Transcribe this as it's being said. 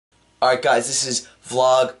Alright guys, this is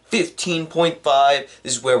vlog 15.5.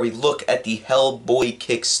 This is where we look at the Hellboy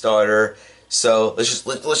Kickstarter. So let's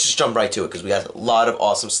just jump right to it because we got a lot of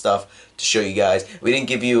awesome stuff to show you guys. We didn't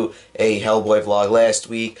give you a Hellboy vlog last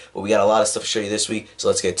week, but we got a lot of stuff to show you this week, so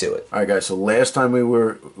let's get to it. Alright guys, so last time we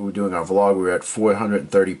were doing our vlog, we were at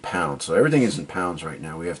 430 pounds. So everything is in pounds right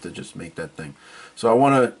now. We have to just make that thing. So I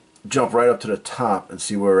want to jump right up to the top and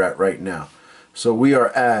see where we're at right now. So we are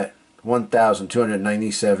at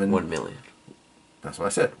 1,297. 1 million. That's what I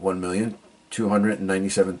said.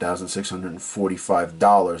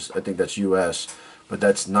 $1,297,645. I think that's US, but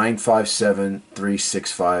that's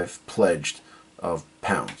 957,365 pledged of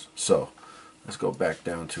pounds. So let's go back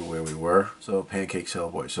down to where we were. So Pancakes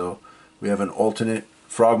Hellboy. So we have an alternate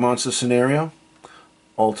Frog Monster scenario,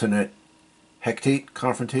 alternate Hectate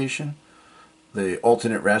confrontation, the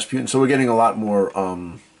alternate Rasputin. So we're getting a lot more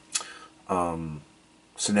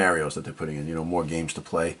scenarios that they're putting in, you know, more games to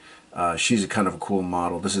play. She's a kind of a cool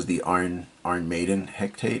model. This is the Iron Maiden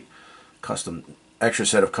Hectate, custom, extra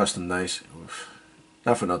set of custom dice.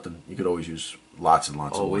 Not for nothing, you could always use lots and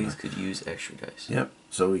lots. Always could use extra dice. Yep.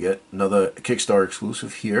 So we get another Kickstarter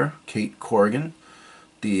exclusive here, Kate Corrigan,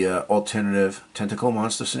 the alternative Tentacle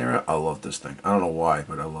Monster scenario. I love this thing. I don't know why,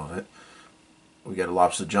 but I love it. We got a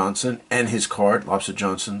Lobster Johnson and his card. Lobster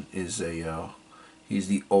Johnson is a he's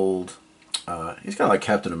the old. He's kind of like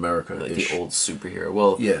Captain America, like the old superhero.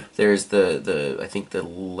 Well, yeah. There's the I think the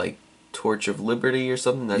like Torch of Liberty or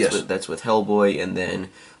something. That's with Hellboy, and then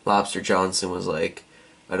Lobster Johnson was like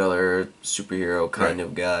another superhero kind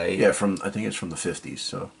of guy. Yeah, I think it's from the 50s,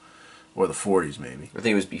 so, or the 40s maybe. I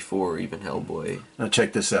think it was before even Hellboy. Now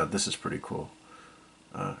check this out. This is pretty cool.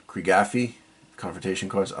 Kriegaffi confrontation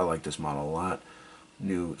cards. I like this model a lot.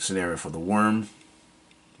 New scenario for the Worm.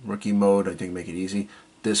 Rookie mode. I think make it easy.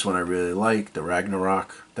 This one I really like, the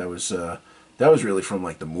Ragnarok. That was really from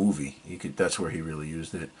like the movie. That's where he really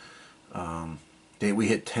used it. We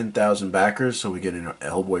hit 10,000 backers, so we get an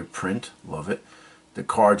Hellboy print. Love it. The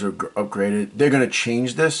cards are upgraded. They're gonna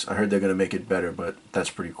change this. I heard they're gonna make it better, but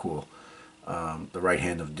that's pretty cool. The Right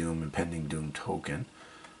Hand of Doom, Impending Doom token.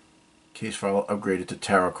 Case file upgraded to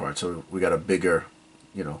tarot cards, so we got a bigger,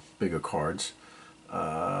 bigger cards.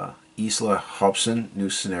 Isla Hobson,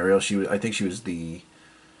 new scenario. I think she was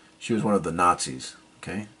one of the Nazis,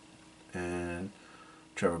 okay? And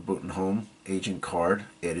Trevor Butenholm, agent card,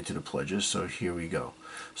 added to the pledges, so here we go.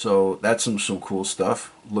 So that's some cool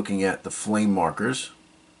stuff. Looking at the flame markers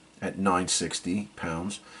at 960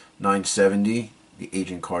 pounds. 970, the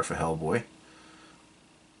agent card for Hellboy.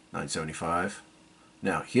 975.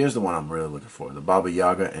 Now, here's the one I'm really looking for, the Baba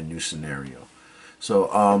Yaga and new scenario.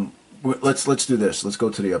 So let's do this. Let's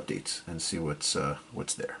go to the updates and see what's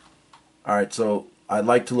there. All right, so I'd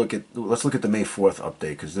like to let's look at the May 4th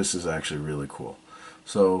update because this is actually really cool.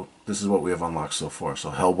 So this is what we have unlocked so far. So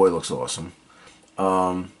Hellboy looks awesome.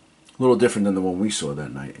 A little different than the one we saw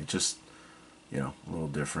that night. It just, a little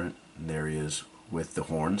different. And there he is with the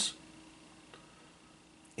horns.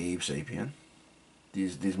 Abe Sapien.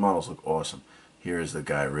 These models look awesome. Here is the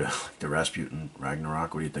guy, really, the Rasputin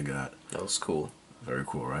Ragnarok. What do you think of that? That was cool. Very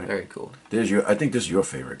cool, right? Very cool. I think this is your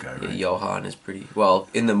favorite guy, right? Yeah, Johan is pretty... Well,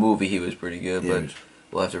 in the movie he was pretty good, yeah, but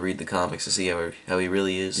we'll have to read the comics to see how he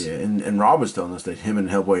really is. Yeah, and Rob was telling us that him and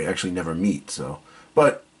Hellboy actually never meet, so...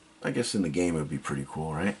 But I guess in the game it would be pretty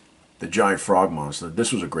cool, right? The giant frog monster.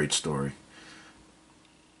 This was a great story.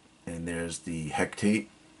 And there's the Hectate.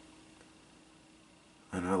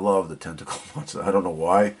 And I love the tentacle monster. I don't know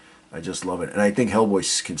why. I just love it. And I think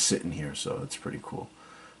Hellboy can sit in here, so it's pretty cool.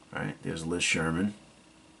 Alright, there's Liz Sherman.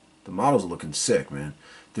 The models are looking sick, man.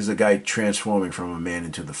 There's a guy transforming from a man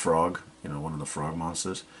into the frog. One of the frog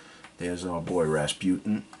monsters. There's our boy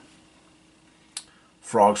Rasputin.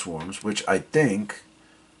 Frog swarms, which I think,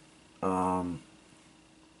 for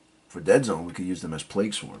Dead Zone, we could use them as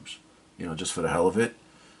plague swarms. Just for the hell of it.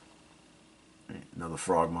 Another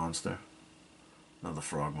frog monster. Another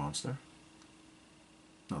frog monster.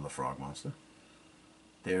 Another frog monster.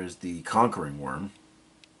 There's the Conquering Worm.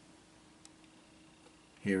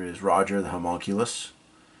 Here is Roger the Homunculus.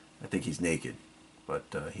 I think he's naked, but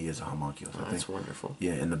he is a homunculus. Oh, that's wonderful.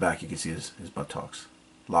 Yeah, in the back you can see his buttocks.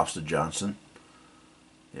 Lobster Johnson.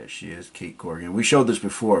 There she is, Kate Corrigan. We showed this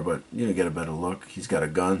before, but get a better look. He's got a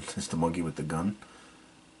gun. It's the monkey with the gun.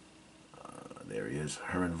 There he is,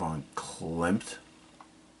 Herman von Klempt.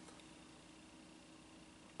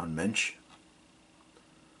 Unmensch.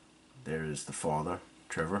 There is the father,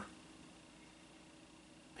 Trevor.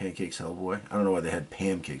 Pancakes Hellboy. I don't know why they had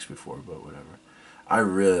pancakes before, but whatever. I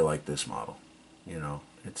really like this model.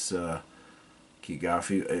 It's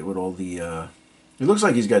Kriegaffi with all the It looks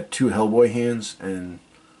like he's got two Hellboy hands and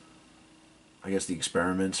I guess the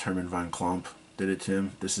experiments. Herman von Klomp did it to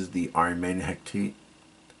him. This is the Iron Man Hectate.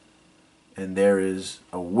 And there is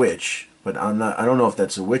a witch, but I don't know if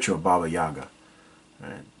that's a witch or Baba Yaga.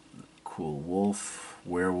 Alright. Cool wolf,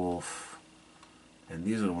 werewolf. And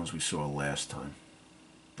these are the ones we saw last time.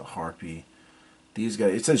 The harpy. These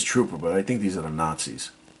guys, it says trooper, but I think these are the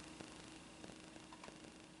Nazis.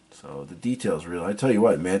 So the details real. I tell you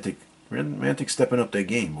what, Mantic stepping up their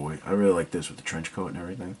game, boy. I really like this with the trench coat and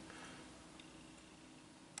everything.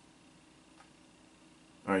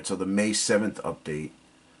 Alright, so the May 7th update,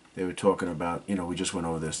 they were talking about, you know, we just went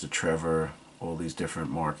over this, the Trevor, all these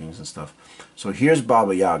different markings and stuff. So here's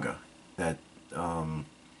Baba Yaga that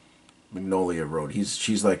Magnolia wrote.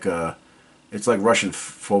 She's like it's like Russian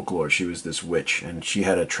folklore. She was this witch, and she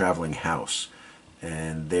had a traveling house.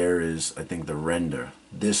 And there is, I think, the render.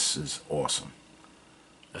 This is awesome.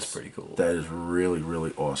 That's pretty cool. That is really,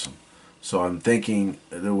 really awesome. So I'm thinking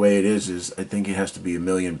the way it is I think it has to be £1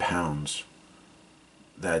 million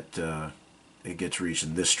that it gets reached,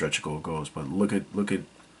 and this stretch goal goes. But look at,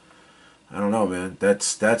 I don't know, man.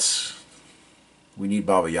 That's we need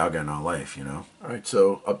Baba Yaga in our life, you know. All right,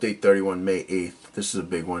 so update 31, May 8th. This is a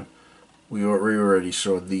big one. We already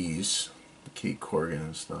saw these, the Kate Corrigan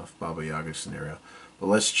and stuff, Baba Yaga scenario. But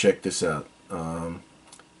let's check this out.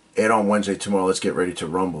 Add on Wednesday tomorrow. Let's get ready to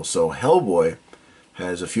rumble. So Hellboy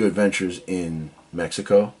has a few adventures in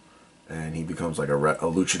Mexico, and he becomes like a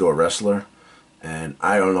luchador wrestler. And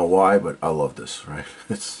I don't know why, but I love this, right?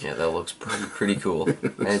 Yeah, that looks pretty cool.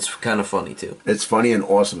 And it's kind of funny, too. It's funny and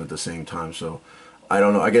awesome at the same time. So, I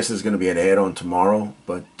don't know. I guess there's going to be an add-on tomorrow,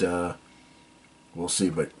 but we'll see.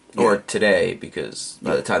 But yeah. Or today, because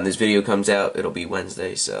by the time this video comes out, it'll be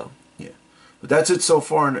Wednesday, so... Yeah. But that's it so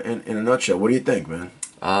far in a nutshell. What do you think, man?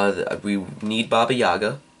 We need Baba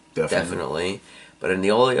Yaga. Definitely. But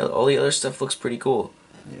all the other stuff looks pretty cool.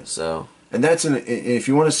 Yeah. So... And that's if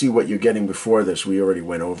you want to see what you're getting before this, we already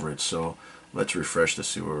went over it. So let's refresh to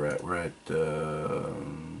see where we're at. We're at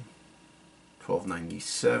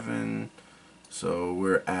 1297. So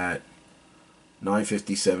we're at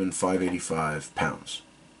 957, 585 pounds.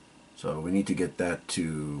 So we need to get that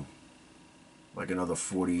to like another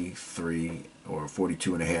 43 or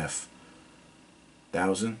 42 and a half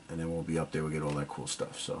thousand, and then we'll be up there. We'll get all that cool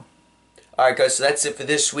stuff. So. Alright guys, so that's it for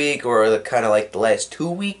this week, or the kind of like the last 2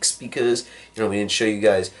 weeks, because, you know, we didn't show you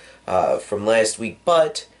guys from last week,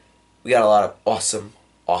 but we got a lot of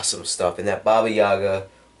awesome stuff. And that Baba Yaga,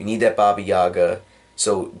 we need that Baba Yaga,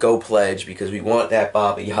 so go pledge, because we want that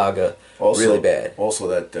Baba Yaga really bad. Also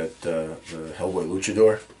the Hellboy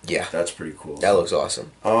Luchador. Yeah. That's pretty cool. That looks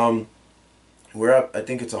awesome. We're up, I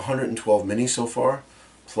think it's 112 minis so far,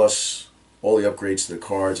 plus all the upgrades to the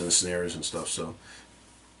cards and the scenarios and stuff, so...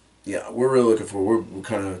 Yeah, we're really looking forward. We're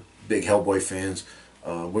kind of big Hellboy fans.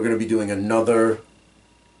 We're going to be doing another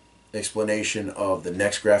explanation of the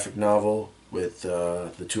next graphic novel with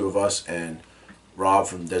the two of us and Rob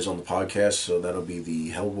from Dead's on the Podcast. So that'll be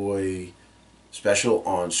the Hellboy special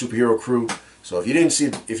on Superhero Crew. So if you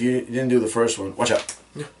didn't do the first one, watch out.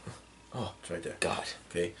 Oh, it's right there. God.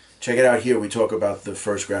 Okay. Check it out here. We talk about the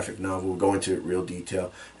first graphic novel. We'll go into it real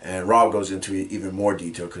detail. And Rob goes into it even more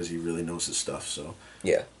detail because he really knows his stuff. So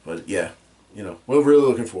yeah. But yeah, you know, we're really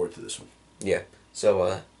looking forward to this one. Yeah.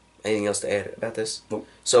 So anything else to add about this? Nope.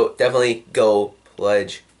 So definitely go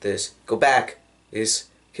pledge this. Go back this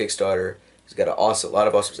Kickstarter. It's got a lot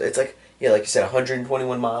of awesome. It's like, yeah, like you said,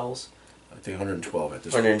 121 models. I think 112 at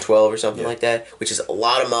this 112 point. or something like that, which is a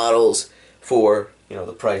lot of models for, you know,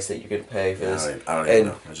 the price that you're going to pay for this. I don't even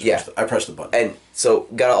know. I pressed the button. And so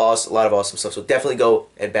got a lot of awesome stuff. So definitely go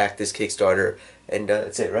and back this Kickstarter. And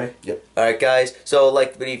that's it, right? Yep. Alright guys, so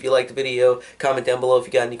like the video if you like the video, comment down below if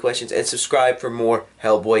you got any questions, and subscribe for more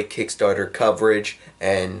Hellboy Kickstarter coverage,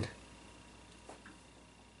 and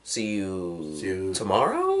see you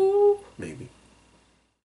tomorrow? Maybe.